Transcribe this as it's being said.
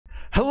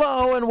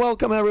Hello and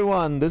welcome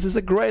everyone. This is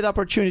a great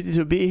opportunity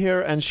to be here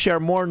and share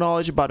more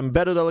knowledge about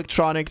embedded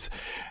electronics.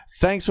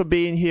 Thanks for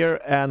being here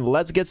and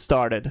let's get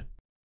started.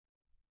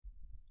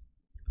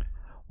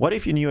 What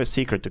if you knew a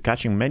secret to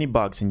catching many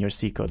bugs in your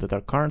C code that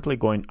are currently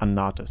going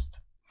unnoticed?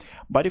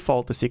 By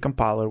default, the C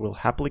compiler will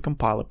happily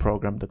compile a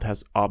program that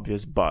has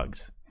obvious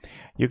bugs.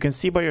 You can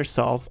see by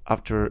yourself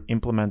after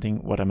implementing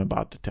what I'm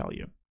about to tell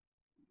you.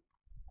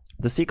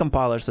 The C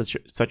compiler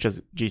such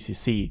as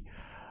GCC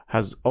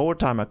has over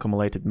time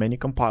accumulated many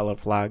compiler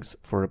flags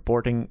for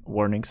reporting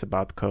warnings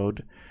about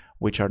code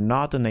which are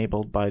not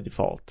enabled by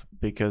default,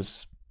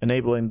 because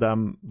enabling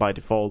them by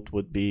default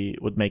would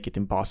make it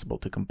impossible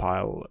to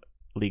compile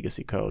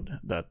legacy code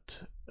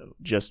that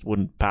just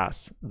wouldn't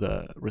pass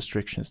the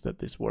restrictions that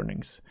these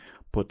warnings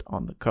put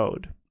on the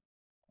code.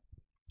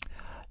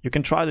 You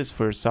can try this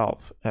for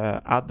yourself.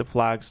 Add the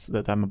flags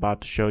that I'm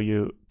about to show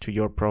you to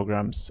your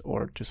programs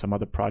or to some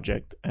other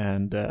project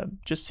and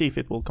just see if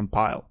it will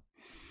compile.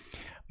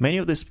 Many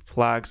of these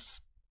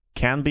flags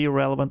can be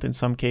irrelevant in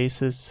some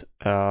cases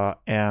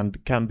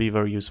and can be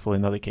very useful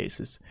in other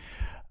cases.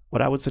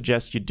 What I would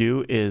suggest you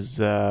do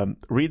is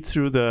read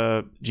through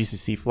the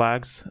GCC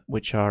flags,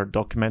 which are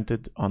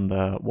documented on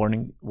the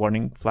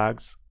warning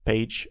flags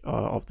page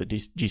of the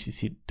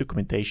GCC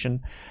documentation,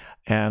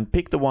 and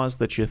pick the ones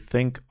that you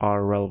think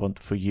are relevant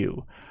for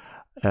you.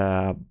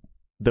 The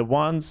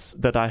ones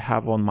that I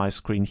have on my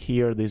screen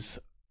here, these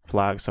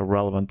flags are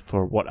relevant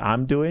for what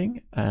I'm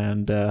doing,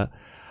 and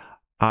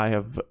I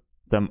have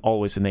them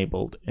always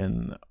enabled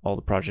in all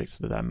the projects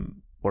that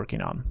I'm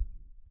working on.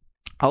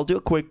 I'll do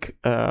a quick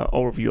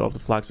overview of the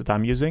flags that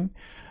I'm using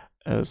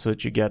so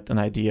that you get an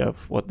idea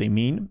of what they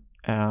mean.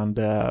 And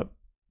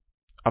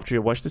after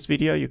you watch this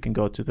video, you can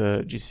go to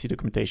the GCC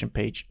documentation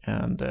page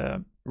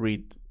and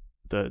read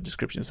the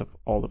descriptions of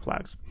all the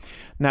flags.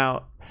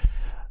 Now,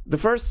 the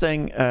first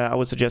thing I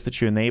would suggest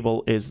that you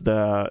enable is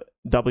the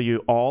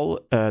W-all,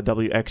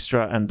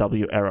 W-extra, and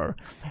W-error.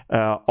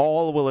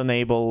 All will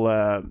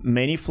enable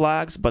many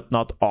flags, but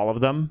not all of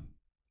them.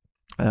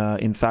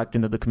 In fact,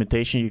 in the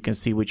documentation, you can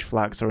see which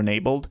flags are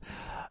enabled.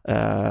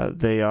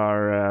 They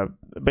are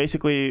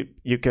basically,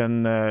 you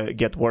can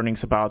get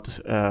warnings about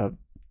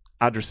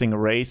addressing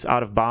arrays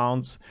out of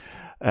bounds,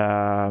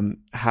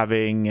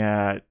 having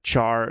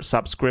char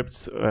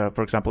subscripts.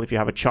 For example, if you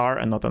have a char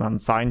and not an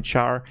unsigned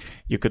char,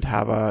 you could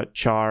have a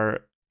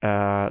char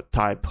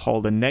type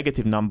hold a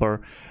negative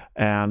number,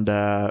 and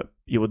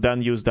you would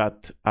then use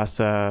that as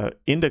an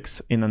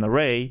index in an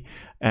array,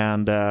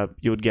 and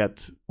you would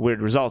get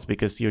weird results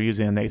because you're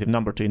using a negative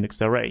number to index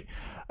the array.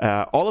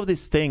 All of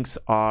these things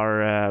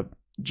are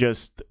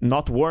just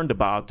not warned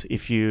about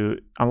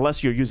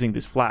unless you're using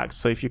these flags.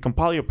 So if you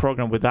compile your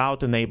program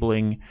without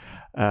enabling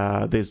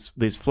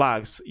these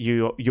flags,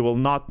 you will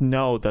not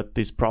know that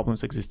these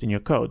problems exist in your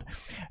code.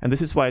 And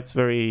this is why it's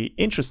very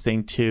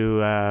interesting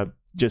to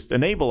just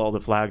enable all the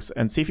flags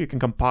and see if you can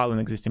compile an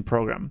existing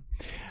program.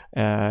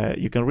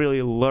 You can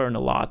really learn a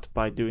lot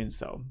by doing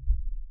so.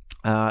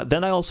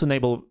 Then I also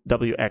enable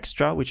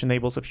W-extra, which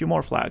enables a few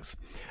more flags.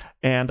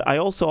 And I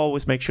also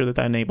always make sure that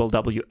I enable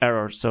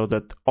W-error so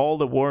that all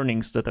the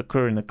warnings that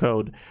occur in the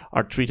code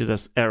are treated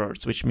as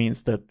errors, which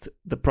means that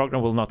the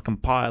program will not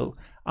compile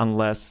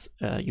unless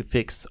you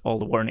fix all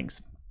the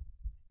warnings.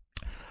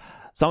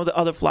 Some of the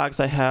other flags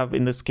I have,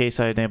 in this case,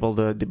 I enable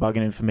the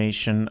debugging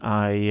information.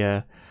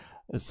 I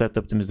set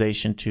the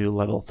optimization to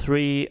level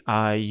 3.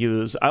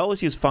 I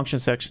always use function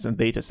sections and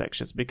data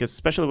sections because,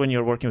 especially when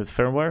you're working with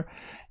firmware,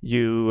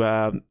 you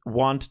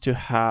want to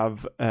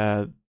have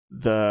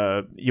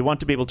you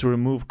want to be able to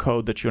remove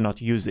code that you're not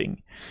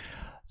using.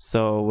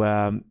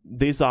 So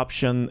this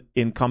option,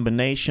 in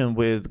combination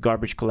with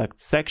garbage collect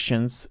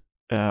sections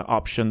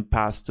option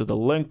passed to the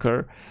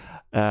linker,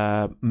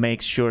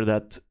 makes sure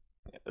that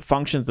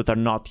functions that are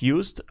not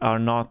used are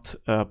not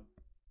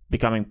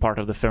becoming part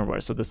of the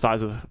firmware. So the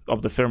size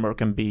of the firmware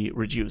can be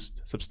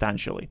reduced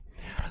substantially.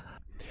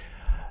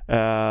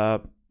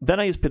 Then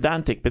I use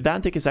Pedantic.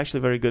 Pedantic is actually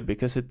very good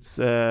because it's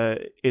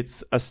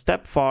a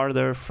step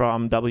farther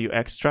from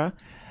W-extra,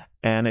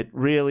 and it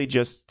really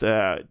just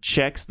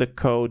checks the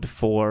code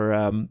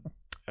for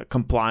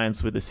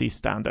compliance with the C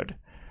standard.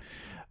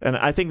 And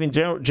I think in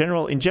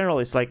general,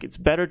 it's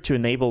better to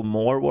enable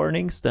more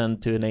warnings than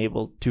to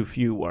enable too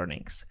few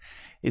warnings.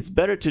 It's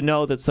better to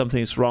know that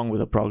something is wrong with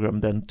a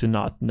program than to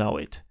not know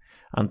it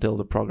until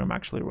the program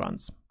actually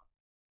runs.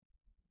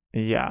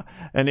 Yeah,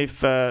 and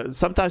if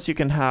sometimes you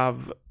can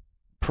have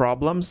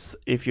problems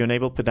if you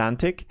enable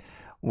Pedantic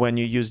when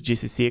you use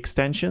GCC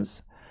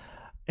extensions,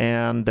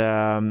 and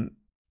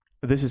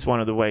this is one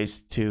of the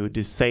ways to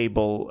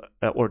disable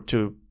or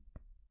to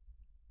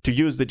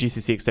use the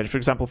GCC extension. For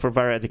example, for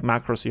variadic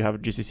macros, you have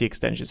GCC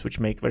extensions which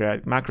make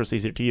variadic macros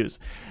easier to use,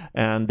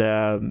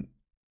 and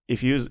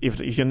if you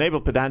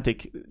enable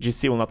Pedantic,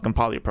 GCC will not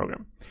compile your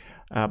program.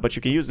 But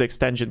you can use the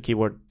extension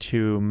keyword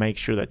to make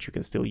sure that you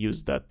can still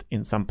use that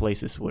in some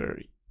places where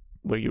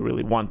you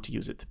really want to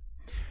use it.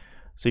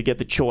 So you get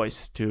the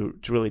choice to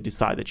really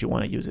decide that you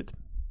want to use it.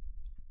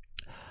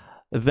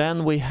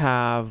 Then we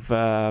have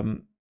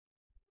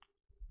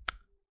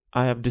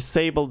I have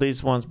disabled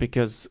these ones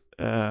because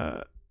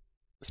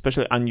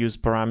especially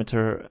unused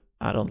parameter,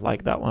 I don't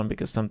like that one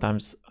because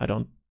sometimes I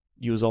don't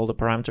use all the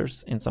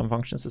parameters in some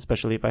functions,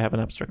 especially if I have an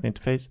abstract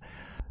interface.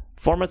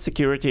 Format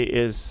security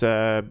is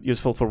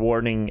useful for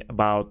warning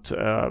about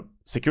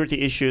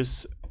security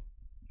issues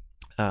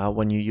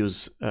when you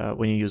use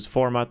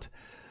format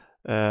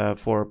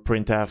for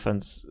printf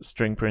and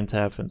string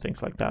printf and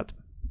things like that.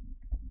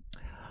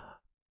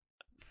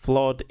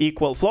 Float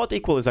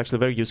equal is actually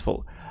very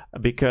useful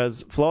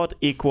because float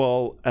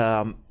equal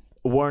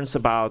warns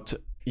about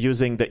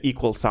using the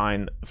equal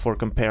sign for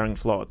comparing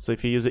floats. So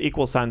if you use the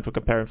equal sign for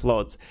comparing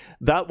floats,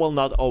 that will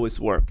not always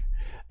work.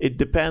 It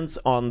depends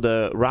on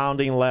the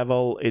rounding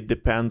level. It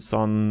depends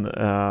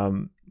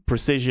on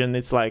precision.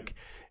 It's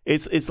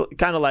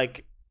kind of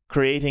like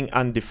creating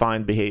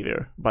undefined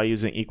behavior by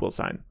using equal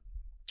sign.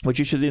 What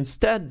you should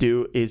instead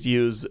do is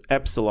use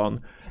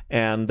epsilon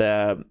and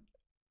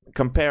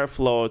compare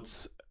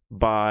floats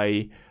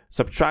by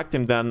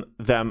subtracting them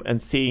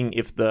and seeing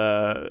if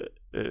the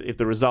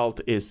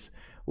result is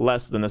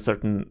less than a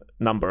certain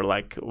number,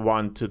 like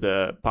 1 to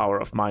the power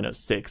of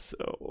 -6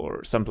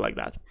 or something like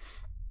that.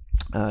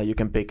 You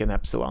can pick an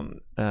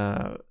epsilon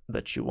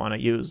that you want to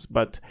use,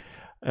 but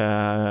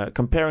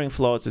comparing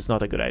floats is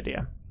not a good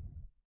idea.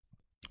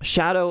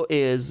 Shadow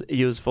is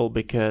useful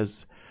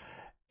because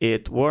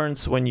it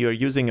warns when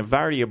you're using a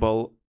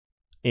variable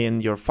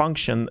in your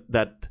function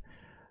that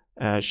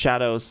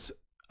shadows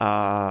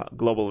a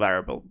global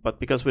variable. But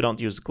because we don't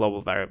use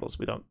global variables,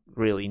 we don't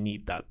really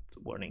need that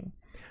warning.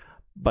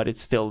 But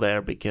it's still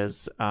there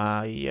because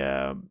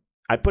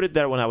I put it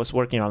there when I was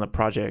working on a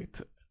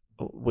project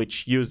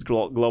which used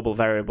global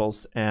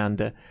variables,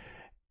 and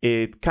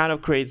it kind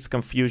of creates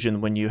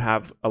confusion when you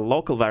have a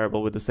local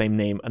variable with the same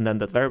name and then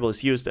that variable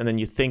is used, and then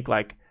you think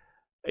like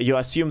you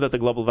assume that the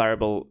global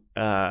variable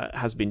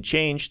has been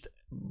changed,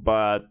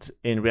 but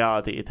in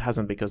reality it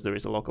hasn't because there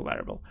is a local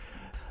variable.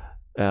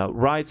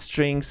 Write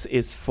strings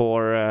is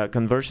for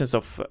conversions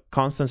of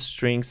constant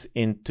strings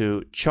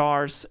into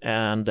chars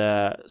and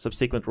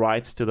subsequent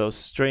writes to those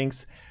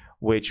strings,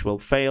 which will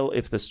fail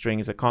if the string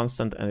is a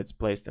constant and it's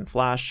placed in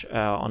flash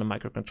on a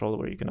microcontroller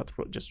where you cannot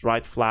just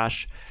write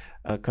flash.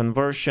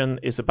 Conversion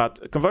is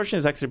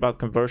actually about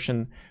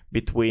conversion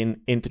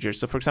between integers.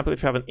 So for example,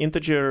 if you have an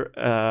integer,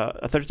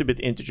 a 32-bit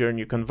integer, and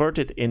you convert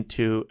it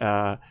into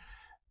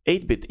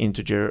 8-bit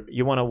integer,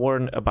 you want to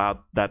warn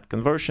about that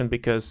conversion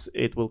because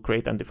it will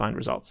create undefined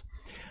results.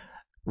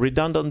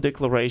 Redundant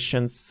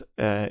declarations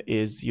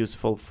is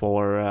useful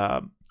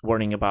for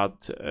warning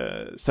about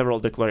several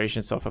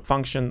declarations of a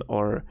function,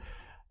 or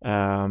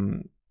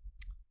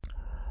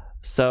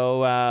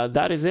so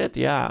that is it.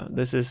 Yeah,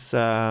 this is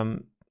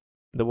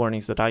the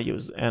warnings that I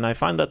use, and I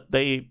find that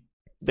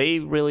they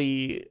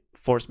really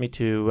force me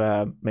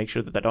to make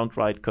sure that I don't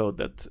write code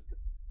that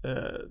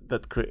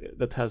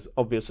has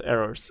obvious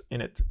errors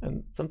in it,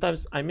 and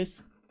sometimes I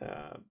miss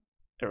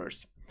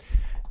errors,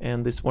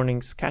 and these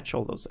warnings catch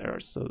all those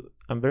errors, so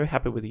I'm very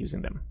happy with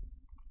using them.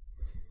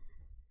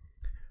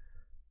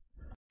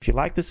 If you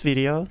like this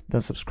video,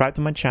 then subscribe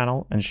to my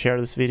channel and share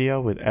this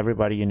video with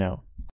everybody you know.